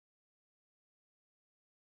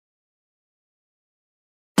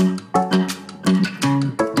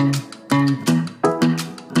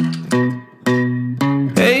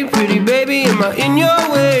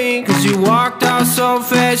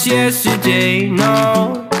yesterday.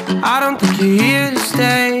 No, I don't think you're here to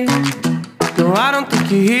stay. No, I don't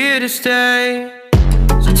think you're here to stay.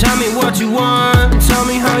 So tell me what you want, tell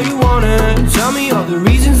me how you want it. Tell me all the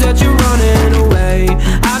reasons that you're running away.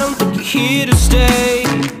 I don't think you're here to stay.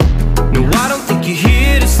 No, I don't think you're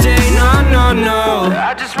here to stay. No, no, no.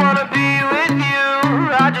 I just wanna be with you.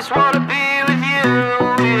 I just wanna be with you,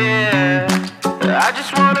 yeah. I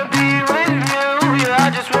just wanna be with you. Yeah,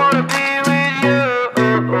 I just wanna be with you.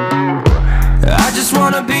 I just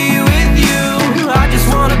wanna be with you. I just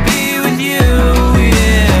wanna be with you,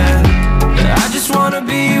 yeah. I just wanna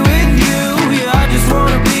be with you. Yeah, I just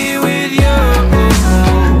wanna be with you.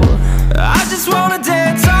 I just wanna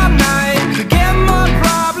dance all night, forget my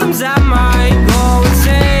problems, I might go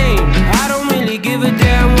insane. I don't really give a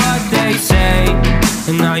damn what they say.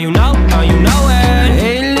 And now you know it.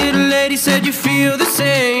 Hey, little lady said you feel the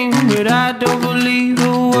same, but I don't believe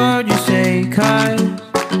a word you say. Cause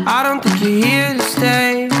I don't think you're here to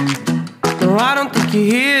stay. No, I don't think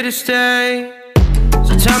you're here to stay.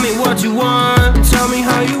 So tell me what you want, tell me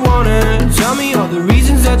how you want it. Tell me all the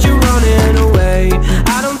reasons that you're running away.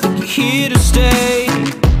 I don't think you're here to stay.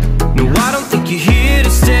 No, I don't think you're here to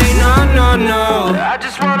stay. No, no, no. I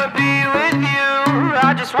just wanna be with you.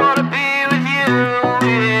 I just wanna be with you,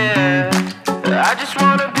 yeah. I just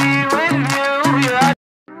wanna be with you, yeah.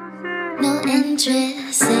 No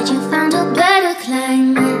interest, said you found a better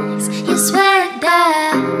climax. You swear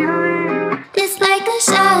that it's like a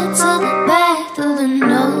shot to the back through the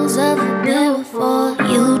nose of a barrel.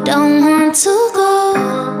 You don't want to go.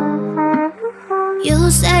 You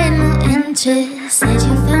said no interest, said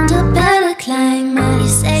you found a better climax. You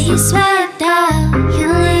say you swagged out, you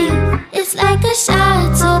leave. It's like a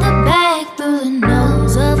shot to the back through the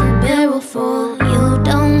nose of a barrel. You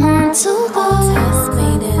don't want to go.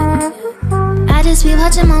 I just be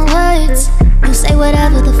watching my words. You say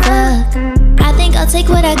whatever the fuck. I think I'll take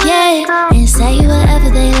what I get and say whatever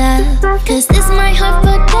they love. Cause this might hurt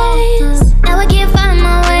for days. Now I can't find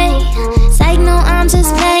my way. Psych, no, I'm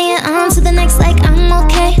just playing. On to the next like I'm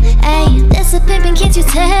okay. Ayy, that's a pimpin', can't you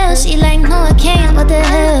tell? She like, no, I can't, what the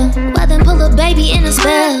hell? Well then pull a baby in a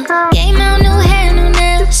spell. Game out, new hair, new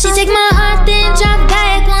nails. She take my heart, then drop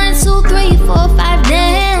back. 1, 2, 3, 4, 5,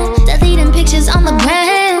 down. Deleting pictures on the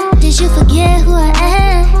ground. Did you forget who I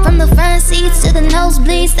am? From the front seats to the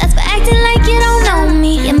nosebleeds. That's for acting like you don't know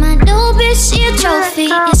me. Yeah, my new bitch, she a trophy.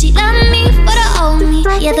 Yeah, she love me for the old me.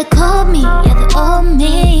 Yeah, the cold me, yeah, the old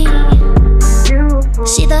me.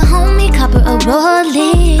 She the homie, copper a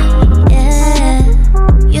rollie, yeah.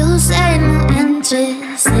 You said no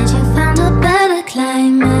interest, said you found a better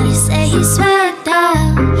climate. You say he swagged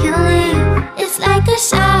out, you leave. It's like a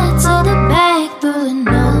shot to the back through the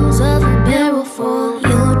nose of a barrel full.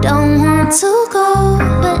 You don't want to go,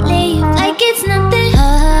 but leave like it's nothing.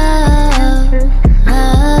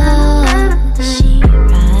 She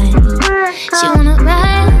ride, she wanna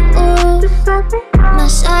ride, ooh. My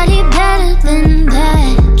shawty better than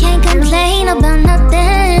that. Can't complain about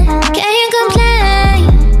nothing. Can't complain.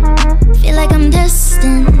 Feel like I'm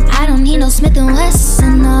destined. I don't need no Smith &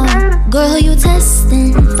 Wesson, no. Girl, who you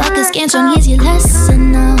testing? Fuck a scantron, here's your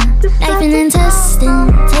lesson, no. Knifing and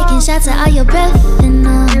testing, taking shots at all your breath, and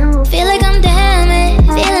no. Feel like I'm damaged,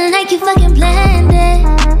 feeling like you fucking planned it.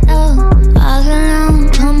 Oh, all alone,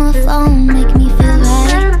 on my phone, make me feel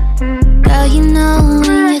right. Girl, you know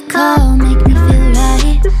when you call, make me feel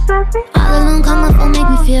right. All alone, call my phone, make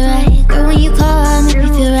me feel right. Girl, when you call, make me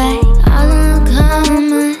feel right. All alone, call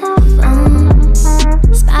my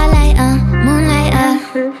phone. Spotlight, moonlight,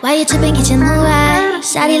 why you tripping, get your mood right.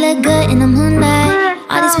 Shawty look good in the moonlight.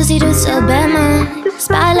 All this pussy do so bad, man.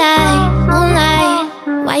 Spotlight,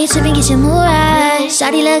 moonlight, why you tripping, get your mood right.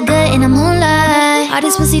 Shawty look good in the moonlight. All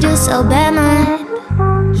this pussy do so bad, man.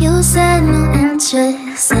 You said no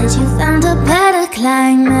interest, said you found a better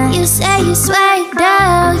climate. You say you swagged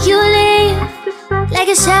out, you leave. Like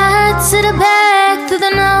a shot to the back through the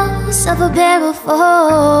nose of a barrel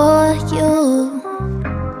for you.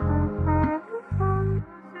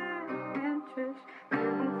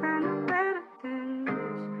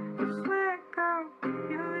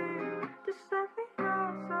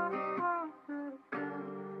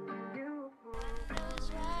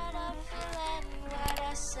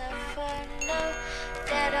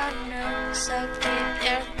 So keep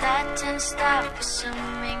your thoughts and stop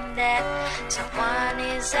assuming that someone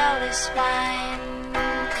is always fine.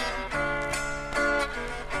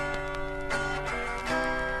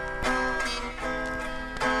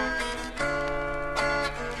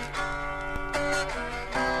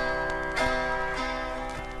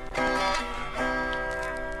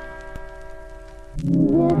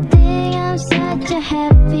 You think I'm such a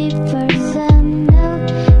happy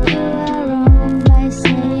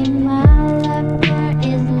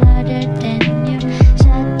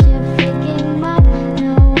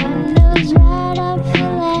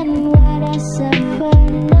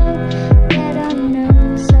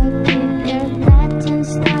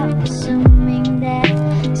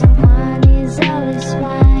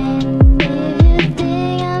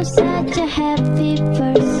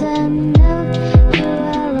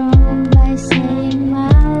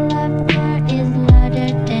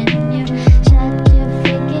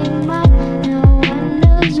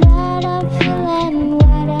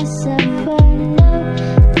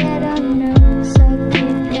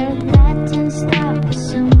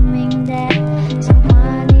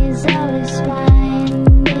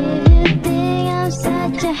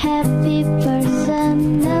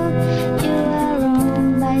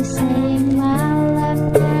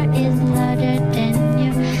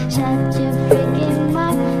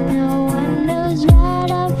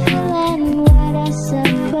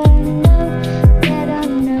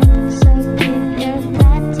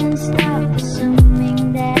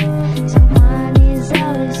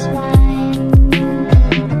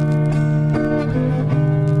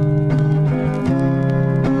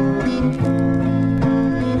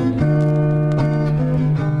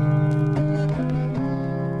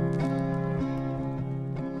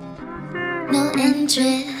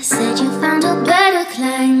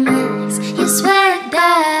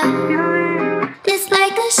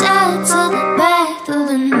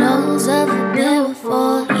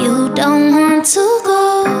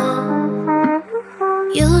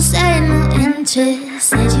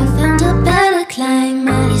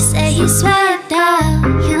say you swagged out,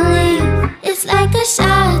 you leave. It's like a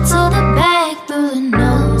shot to the back through the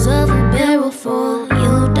nose of a barrel full.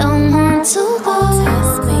 You don't want to go.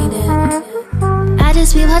 I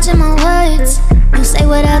just be watching my words. You say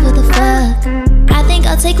whatever the fuck. I think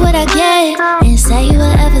I'll take what I get and say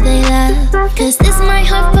whatever they love. Cause this might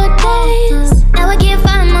hurt for days. Now I can't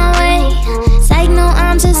find my way. Psych, no,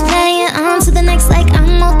 I'm just playing. On to the next like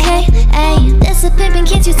I'm okay. Ayy, that's a pimpin',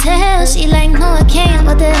 can't you tell? She like, no I can't,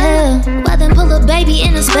 what the hell? Well then pull a baby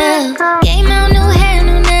in a spell. Game out, new hair,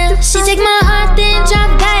 new nails. She take my heart then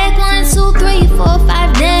drop back. 1, 2, 3, 4,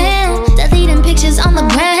 5 down. Deleting pictures on the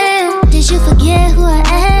ground. Did you forget who I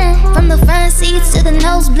am? From the front seats to the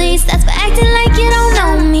nosebleeds. That's for acting like you don't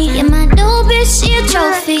know me. Yeah, my new bitch, she a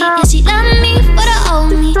trophy. Yeah, she love me for the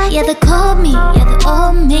old me. Yeah, the cold me, yeah, the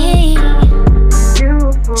old me.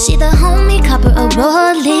 She the homie, copper a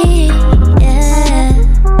rollie. Yeah.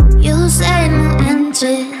 You said no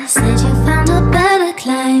interest. Said you found a better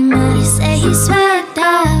climate. You say you swagged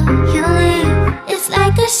out, you leave. It's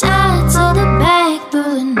like a shot to the back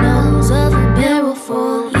through the nose of a barrel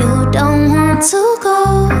full. You don't want to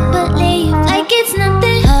go, but leave like it's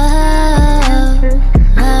nothing.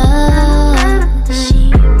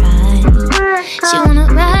 She ride. She wanna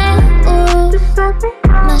ride, ooh.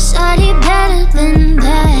 My shawty better than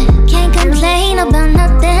that. Can't complain about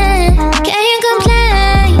nothing. Can't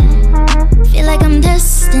complain. Feel like I'm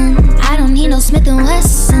destined. I don't need no Smith &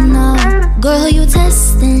 Wesson, no. Girl, who you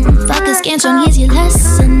testing? Fuck a scantron, here's your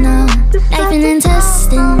lesson, no. Life and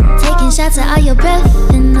intestine. Taking shots at all your breath,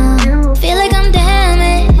 and no. Feel like I'm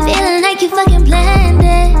damaged. Feeling like you fucking planned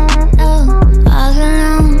it. Oh, all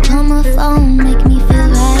alone, call my phone, make me feel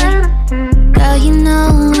right. Girl, you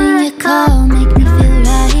know when you call, make me feel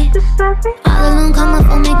right. All alone, call my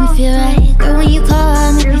phone, make me feel right. Girl, when you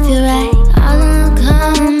call, make me feel right. All alone,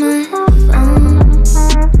 call my phone.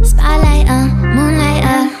 Spotlight, moonlight,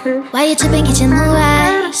 why you tripping, get your mood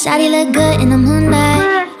right. Shawty look good in the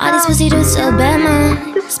moonlight. All this pussy do so bad, man.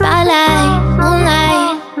 Spotlight,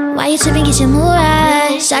 moonlight, why you tripping, get your mood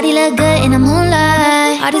right. Shawty look good in the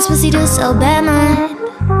moonlight. All this pussy do so bad, man.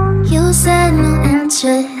 You said no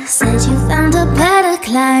interest. Said you found a better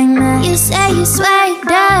climate. You say you swagged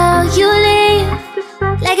out, you leave.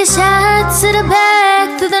 Like a shot to the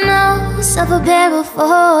back through the nose of a barrel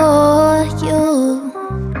for you.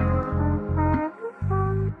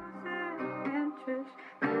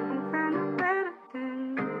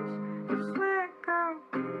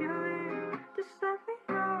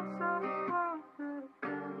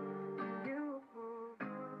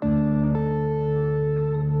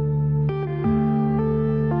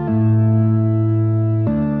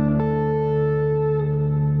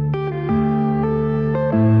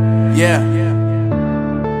 Yeah.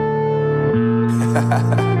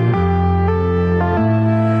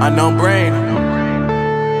 Unknown Brain,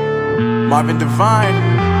 Marvin Divine.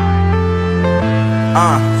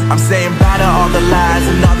 I'm saying bye to all the lies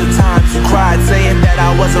and all the times you cried, saying that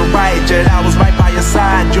I wasn't right, yet I was right by your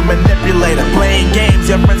side. You manipulator, playing games,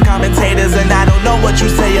 your friends commentators, and I don't know what you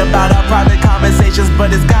say about our private conversations,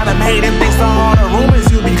 but it's got them hating. Thanks to all the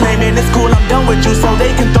rumors you be claiming. It's cool, I'm done with you, so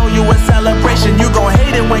they can throw you a celebration. You gon'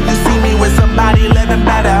 hate it when you see me with somebody living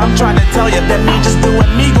better. I'm trying to tell you that me just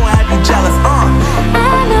doing me gon' have you jealous.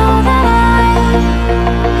 I know that I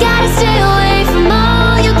gotta stay away from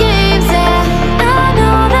all your games, yeah. I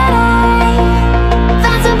know that I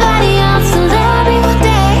found somebody else to love me one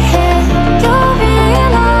day, yeah. You'll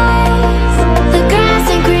realize the grass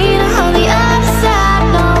ain't greener on the other side,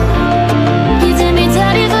 no. You did me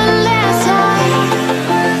dirty for the last time,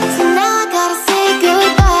 so now I gotta say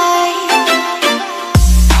goodbye.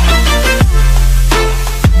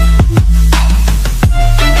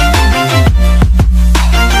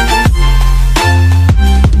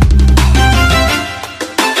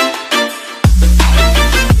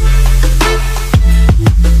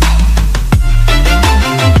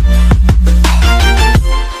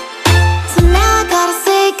 So now I gotta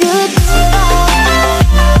say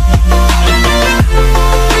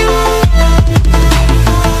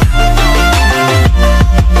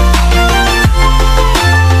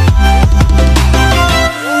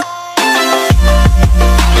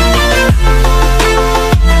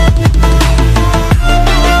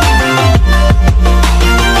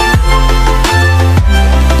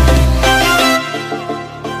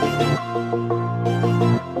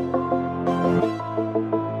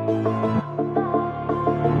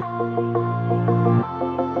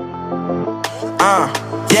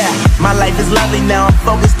Yeah, my life is lovely now, I'm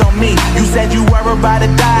focused on me. You said you were about to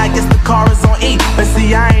die, I guess the car is on E. But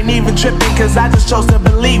see, I ain't even tripping, cause I just chose to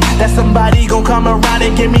believe that somebody gon' come around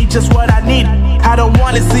and give me just what I need. I don't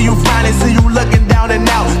wanna see you finally, see you looking down and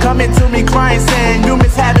out. Coming to me crying, saying you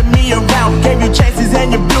miss having me around. Gave you chances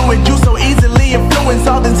and you blew it, you so easily influenced.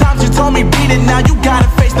 All the times you told me beat it, now you gotta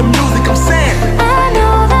face the music. I'm saying I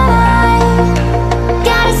know that I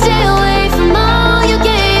gotta stay away from all your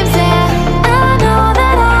games, yeah. I know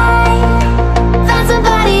that I found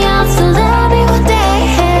somebody else to love me one day.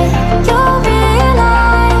 You'll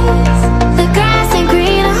realize the grass ain't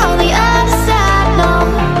greener on the other side, no.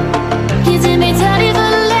 You did me dirty for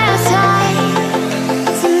the last time,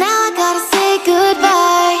 so now I gotta say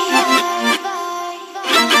goodbye.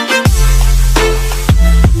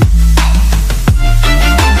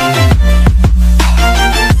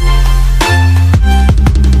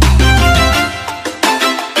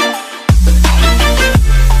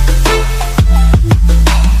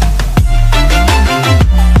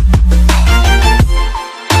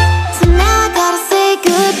 So now I gotta say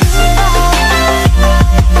goodbye.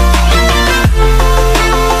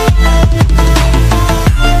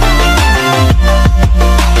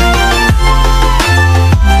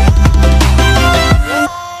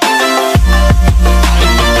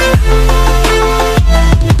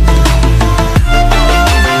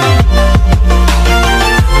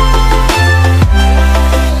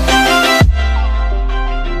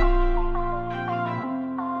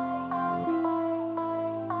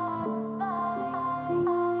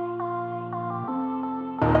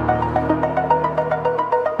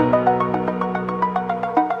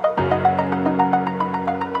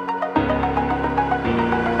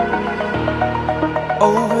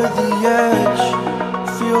 Over the edge,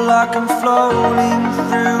 feel like I'm floating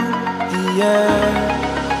through the air.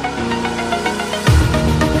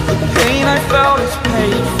 The pain I felt is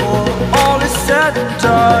paid for, all is said and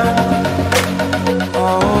done.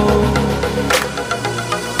 Oh,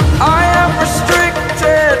 I am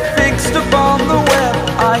restricted, fixed upon the web.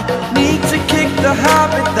 I need to kick the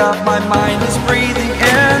habit that my mind is breathing